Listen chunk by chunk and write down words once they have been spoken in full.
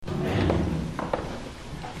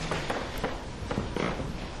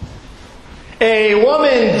A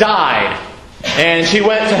woman died, and she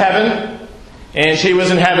went to heaven, and she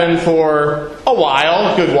was in heaven for a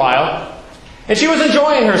while, a good while, and she was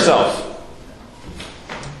enjoying herself.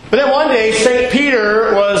 But then one day, St.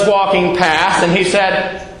 Peter was walking past, and he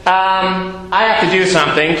said, I have to do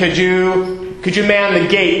something. Could you man the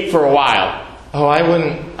gate for a while? Oh, I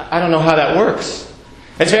don't know how that works.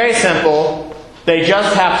 It's very simple. They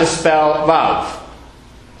just have to spell love.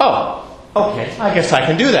 Oh, okay, I guess I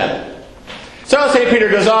can do that. So St. Peter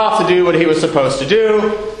goes off to do what he was supposed to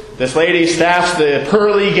do. This lady staffs the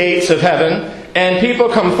pearly gates of heaven, and people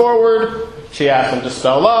come forward. She asks them to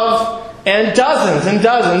spell love, and dozens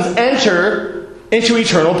enter into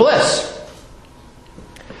eternal bliss.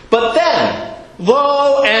 But then,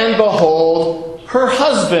 lo and behold, her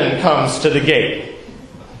husband comes to the gate.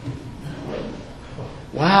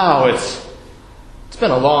 Wow, it's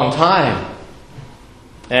been a long time.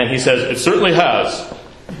 And he says, it certainly has.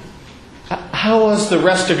 How was the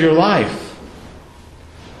rest of your life?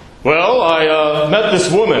 Well, I met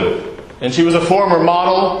this woman, and she was a former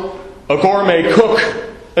model, a gourmet cook,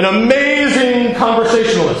 an amazing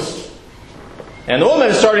conversationalist. And the woman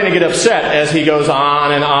is starting to get upset as he goes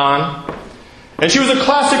on and on. And she was a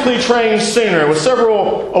classically trained singer with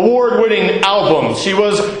several award-winning albums. She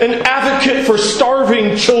was an advocate for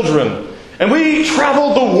starving children. And we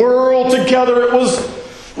traveled the world together. It was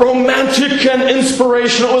romantic and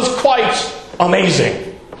inspirational. It was quite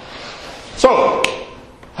amazing. So,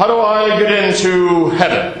 how do I get into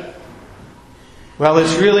heaven? Well,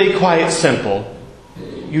 it's really quite simple.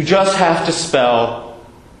 You just have to spell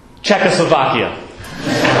Czechoslovakia.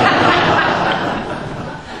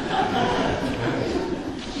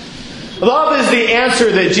 Love is the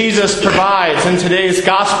answer that Jesus provides in today's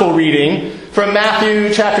gospel reading from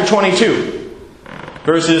Matthew chapter 22,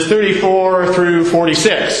 verses 34 through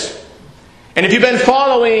 46. And if you've been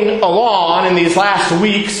following along in these last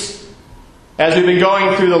weeks, as we've been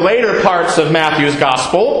going through the later parts of Matthew's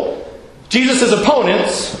gospel, Jesus'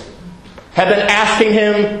 opponents have been asking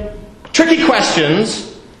him tricky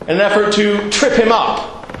questions in an effort to trip him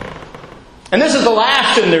up. And this is the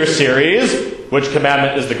last in their series, which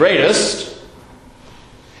commandment is the greatest?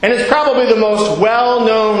 And it's probably the most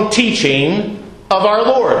well-known teaching of our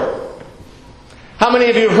Lord. How many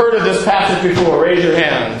of you have heard of this passage before? Raise your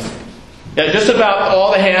hands. Yeah, just about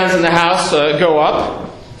all the hands in the house go up.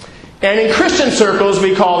 And in Christian circles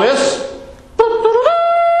we call this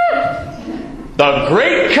the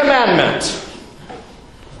Great Commandment.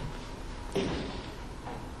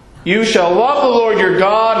 You shall love the Lord your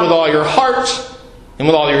God with all your heart, and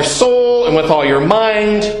with all your soul, and with all your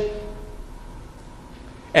mind.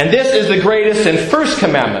 And this is the greatest and first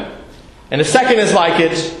commandment. And the second is like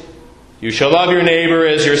it. You shall love your neighbor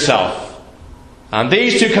as yourself. On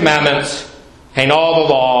these two commandments hang all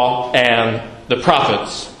the law and the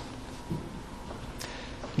prophets.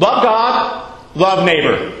 Love God, love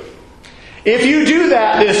neighbor. If you do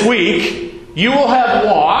that this week, you will have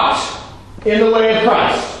walked in the way of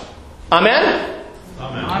Christ. Amen?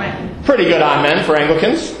 Amen. Amen. Pretty good amen for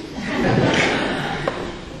Anglicans.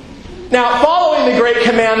 Now, following the Great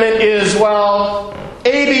Commandment is, well,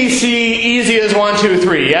 ABC, easy as 1, 2,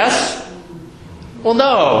 3, yes? Well,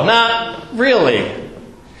 no, not really.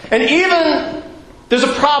 And even, there's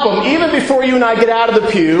a problem. Even before you and I get out of the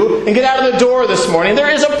pew and get out of the door this morning, there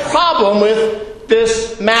is a problem with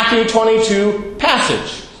this Matthew 22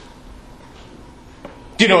 passage.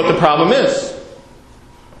 Do you know what the problem is?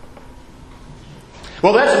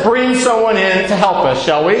 Well, let's bring someone in to help us,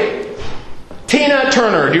 shall we? Tina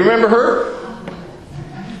Turner, do you remember her?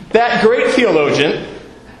 That great theologian.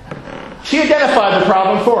 She identified the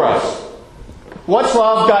problem for us. What's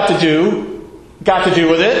love got to do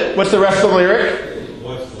with it? What's the rest of the lyric?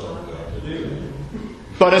 What's love got to do?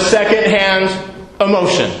 But a second-hand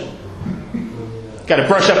emotion. Got to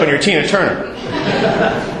brush up on your Tina Turner.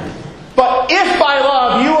 But if by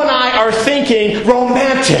love you and I are thinking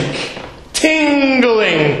romantic,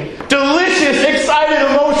 tingling, delicious, excited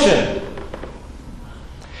emotion,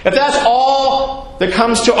 if that's all that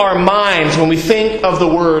comes to our minds when we think of the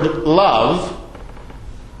word love,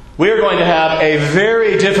 we are going to have a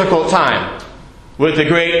very difficult time with the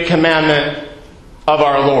great commandment of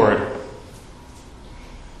our Lord.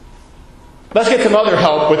 Let's get some other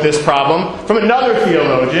help with this problem from another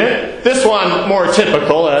theologian, this one more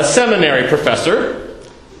typical, a seminary professor,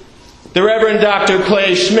 the Reverend Dr.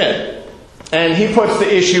 Clay Schmidt. And he puts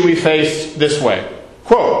the issue we face this way.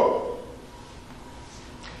 Quote,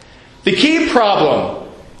 "The key problem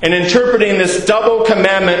in interpreting this double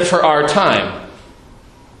commandment for our time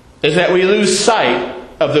is that we lose sight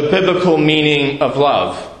of the biblical meaning of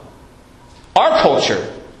love. Our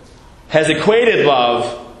culture has equated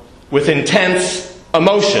love with intense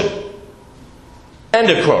emotion. End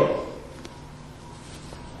of quote.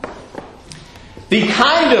 The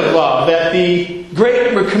kind of love that the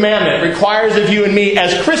Great Commandment requires of you and me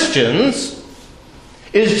as Christians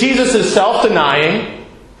is Jesus' self-denying,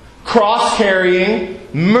 cross-carrying,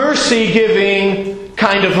 mercy-giving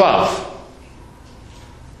kind of love.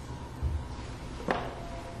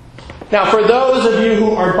 Now, for those of you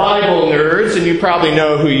who are Bible nerds, and you probably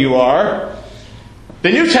know who you are,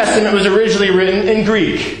 the New Testament was originally written in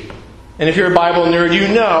Greek. And if you're a Bible nerd,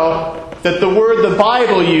 you know that the word the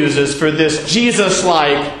Bible uses for this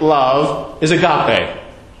Jesus-like love is agape,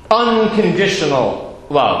 unconditional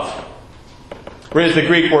love. Whereas the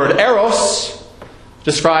Greek word eros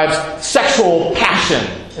describes sexual passion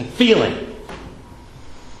and feeling.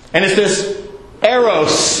 And it's this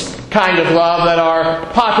eros kind of love that our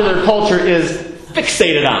popular culture is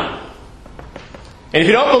fixated on. And if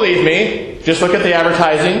you don't believe me, just look at the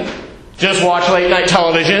advertising, just watch late night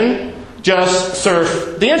television, just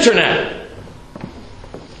surf the internet.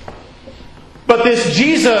 But this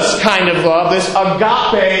Jesus kind of love, this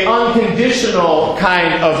agape, unconditional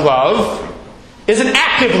kind of love, is an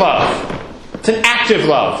active love. It's an active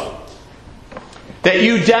love that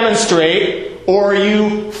you demonstrate or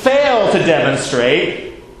you fail to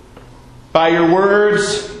demonstrate by your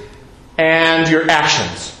words and your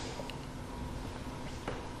actions.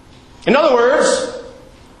 In other words,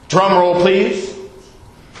 drum roll please,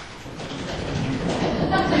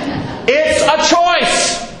 it's a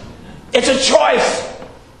choice. It's a choice.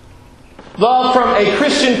 Love from a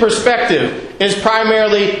Christian perspective is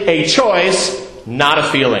primarily a choice, not a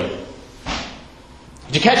feeling.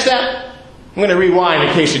 Did you catch that? I'm going to rewind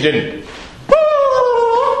in case you didn't.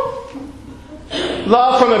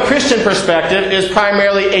 Love from a Christian perspective is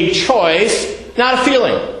primarily a choice, not a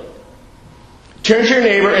feeling. Turn to your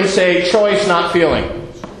neighbor and say, choice, not feeling.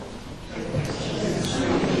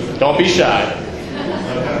 Don't be shy.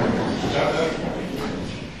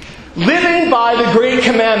 Living by the Great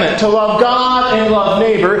Commandment to love God and love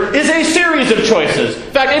neighbor is a series of choices.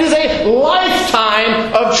 In fact, it is a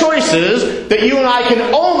lifetime of choices that you and I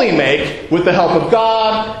can only make with the help of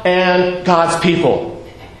God and God's people.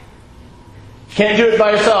 Can't do it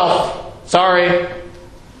by yourself. Sorry.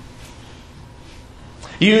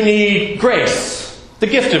 You need grace, the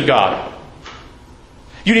gift of God.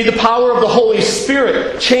 You need the power of the Holy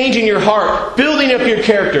Spirit changing your heart, building up your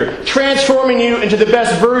character, transforming you into the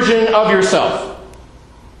best version of yourself.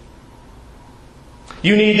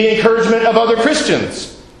 You need the encouragement of other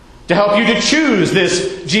Christians to help you to choose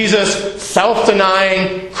this Jesus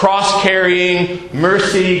self-denying, cross-carrying,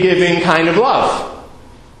 mercy-giving kind of love.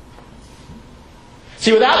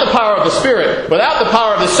 See, without the power of the Spirit, without the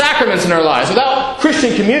power of the sacraments in our lives, without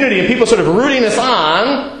Christian community and people sort of rooting us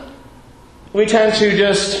on, we tend to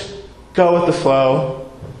just go with the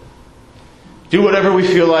flow, do whatever we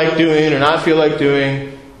feel like doing or not feel like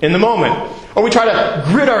doing in the moment. Or we try to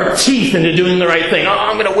grit our teeth into doing the right thing. Oh,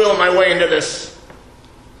 I'm going to will my way into this.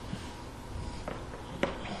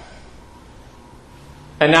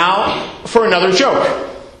 And now for another joke.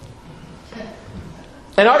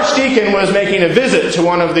 An archdeacon was making a visit to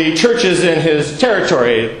one of the churches in his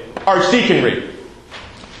territory, archdeaconry.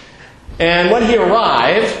 And when he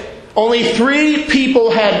arrived, only 3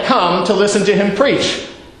 people had come to listen to him preach.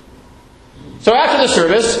 So after the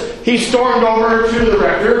service, he stormed over to the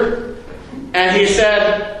rector and he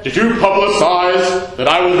said, "Did you publicize that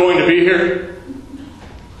I was going to be here?"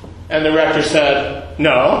 And the rector said,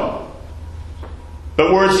 "No.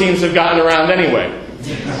 But word seems to have gotten around anyway."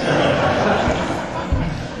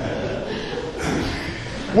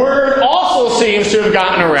 Word also seems to have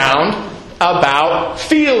gotten around about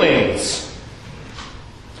feelings.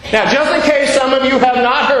 Now, just in case some of you have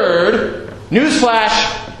not heard,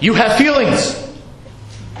 newsflash, you have feelings.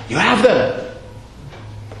 You have them.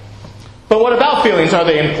 But what about feelings? Are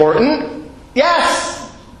they important? Yes.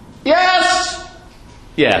 Yes.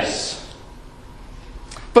 Yes.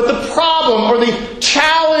 But the problem or the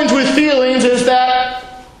challenge with feelings is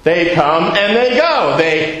that they come and they go.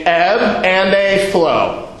 They ebb and they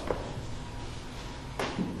flow.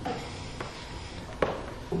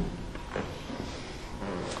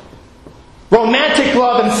 Romantic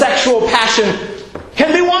love and sexual passion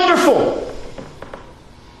can be wonderful.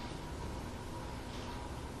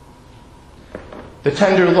 The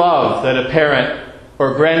tender love that a parent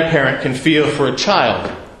or grandparent can feel for a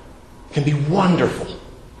child can be wonderful.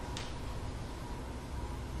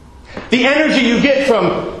 The energy you get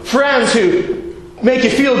from friends who make you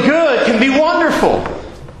feel good can be wonderful.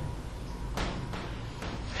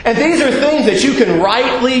 And these are things that you can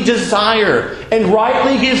rightly desire and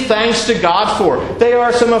rightly give thanks to God for. They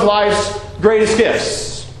are some of life's greatest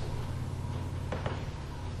gifts.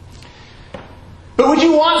 But would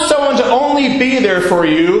you want someone to only be there for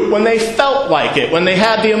you when they felt like it, when they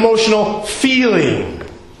had the emotional feeling?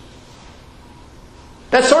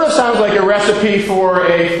 That sort of sounds like a recipe for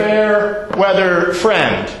a fair weather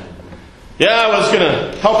friend. Yeah, I was going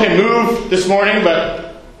to help him move this morning,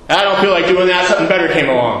 but I don't feel like doing that. Something better came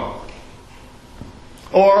along.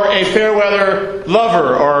 Or a fair weather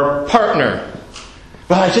lover or partner.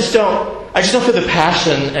 Well, I just don't feel the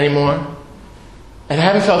passion anymore. And I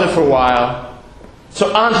haven't felt it for a while.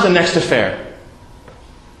 So on to the next affair.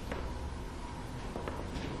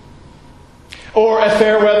 Or a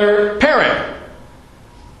fair weather parent.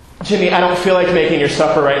 Jimmy, I don't feel like making your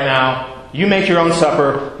supper right now. You make your own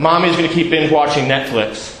supper. Mommy's going to keep binge watching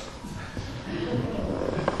Netflix.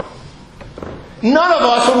 None of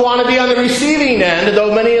us would want to be on the receiving end,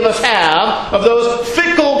 though many of us have, of those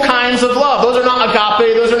fickle kinds of love. Those are not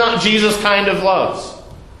agape, those are not Jesus kind of loves.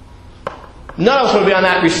 None of us would be on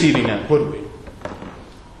that receiving end, would we?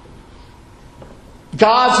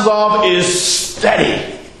 God's love is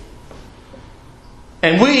steady.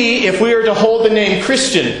 And we, if we are to hold the name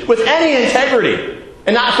Christian with any integrity,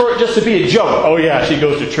 and not for it just to be a joke, oh yeah, she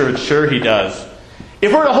goes to church, sure he does.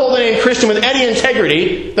 If we're to hold the name Christian with any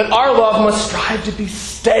integrity, then our love must strive to be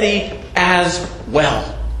steady as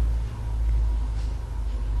well.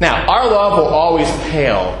 Now, our love will always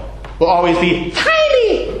pale, will always be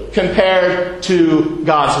tiny compared to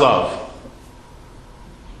God's love.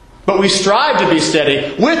 But we strive to be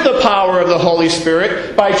steady with the power of the Holy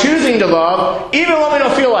Spirit by choosing to love even when we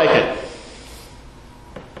don't feel like it.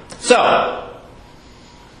 So,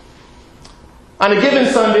 on a given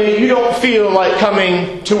Sunday, you don't feel like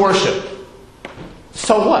coming to worship.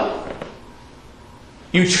 So what?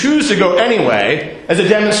 You choose to go anyway as a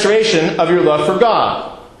demonstration of your love for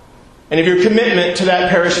God and of your commitment to that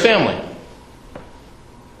parish family.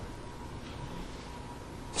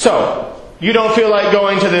 So, you don't feel like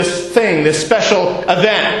going to this thing, this special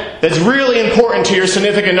event that's really important to your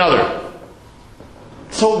significant other.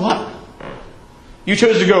 So what? You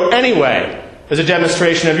chose to go anyway as a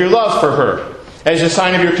demonstration of your love for her, as a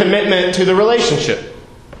sign of your commitment to the relationship.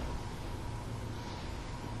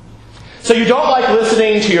 So you don't like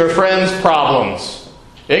listening to your friend's problems.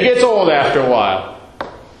 It gets old after a while.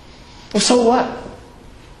 Well, so what?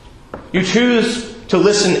 You choose to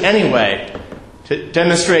listen anyway, to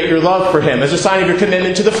demonstrate your love for him as a sign of your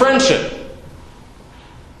commitment to the friendship.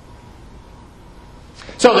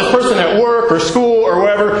 So this person at work or school or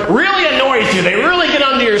wherever really annoys you. They really get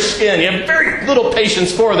under your skin. You have very little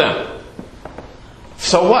patience for them.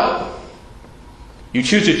 So what? You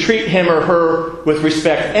choose to treat him or her with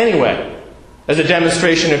respect anyway, as a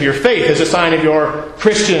demonstration of your faith, as a sign of your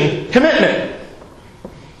Christian commitment.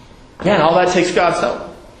 Yeah, and all that takes God's help.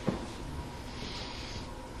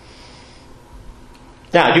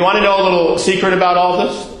 Now, do you want to know a little secret about all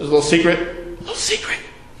this? There's a little secret. A little secret.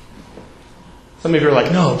 Some of you are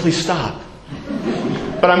like, no, please stop.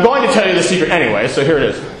 But I'm going to tell you the secret anyway, so here it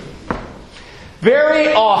is.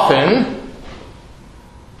 Very often,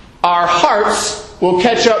 our hearts will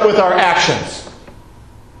catch up with our actions.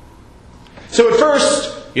 So at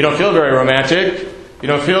first, you don't feel very romantic. You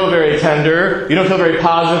don't feel very tender. You don't feel very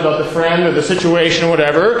positive about the friend or the situation or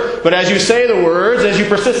whatever. But as you say the words, as you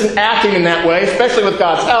persist in acting in that way, especially with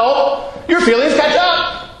God's help, your feelings catch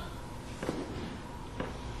up.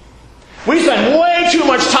 We spend way too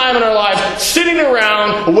much time in our lives sitting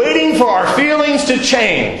around waiting for our feelings to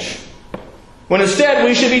change, when instead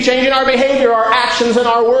we should be changing our behavior, our actions, and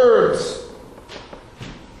our words.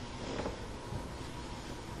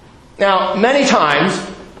 Now, many times,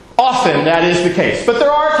 often that is the case. But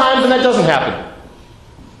there are times when that doesn't happen.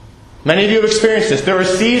 Many of you have experienced this. There are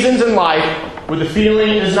seasons in life where the feeling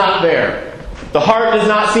is not there. The heart does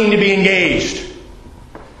not seem to be engaged.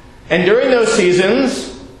 And during those seasons,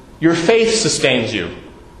 your faith sustains you.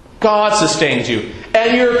 God sustains you.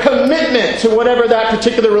 And your commitment to whatever that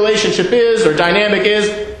particular relationship is or dynamic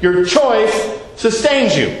is, your choice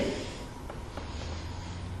sustains you.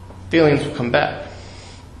 Feelings will come back.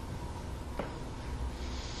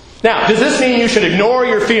 Now, does this mean you should ignore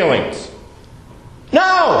your feelings?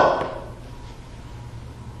 No!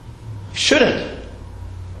 You shouldn't.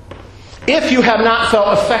 If you have not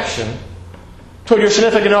felt affection toward your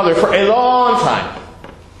significant other for a long time,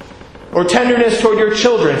 or tenderness toward your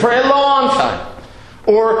children for a long time,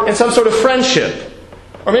 or in some sort of friendship,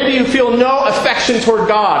 or maybe you feel no affection toward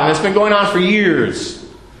God and it's been going on for years,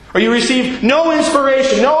 or you receive no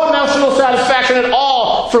inspiration, no emotional satisfaction at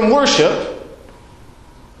all from worship,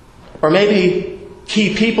 Or maybe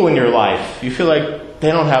key people in your life. You feel like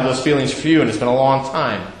they don't have those feelings for you and it's been a long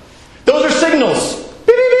time. Those are signals.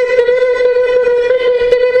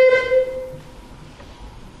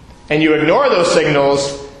 And you ignore those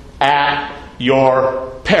signals at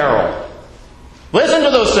your peril. Listen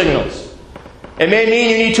to those signals. It may mean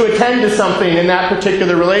you need to attend to something in that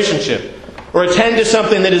particular relationship, or attend to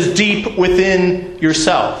something that is deep within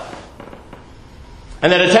yourself.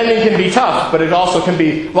 And that attending can be tough, but it also can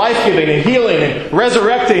be life-giving and healing and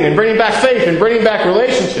resurrecting and bringing back faith and bringing back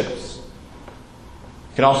relationships.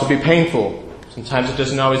 It can also be painful. Sometimes it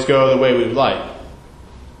doesn't always go the way we would like.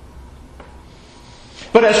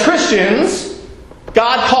 But as Christians,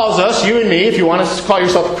 God calls us, you and me, if you want to call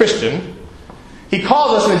yourself a Christian, He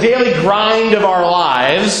calls us in the daily grind of our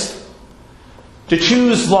lives to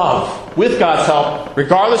choose love with God's help,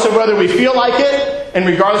 regardless of whether we feel like it and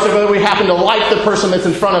regardless of whether we happen to like the person that's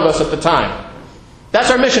in front of us at the time.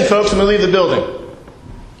 That's our mission, folks, when we leave the building.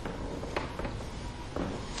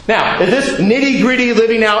 Now, is this nitty-gritty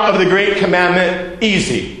living out of the Great Commandment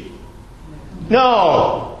easy?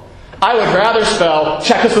 No. I would rather spell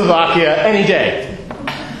Czechoslovakia any day.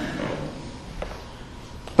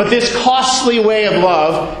 But this costly way of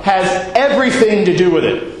love has everything to do with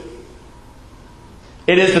it.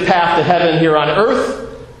 It is the path to heaven here on earth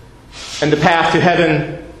and the path to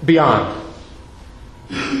heaven beyond.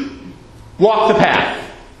 Walk the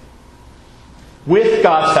path. With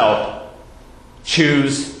God's help,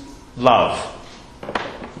 choose love.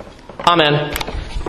 Amen.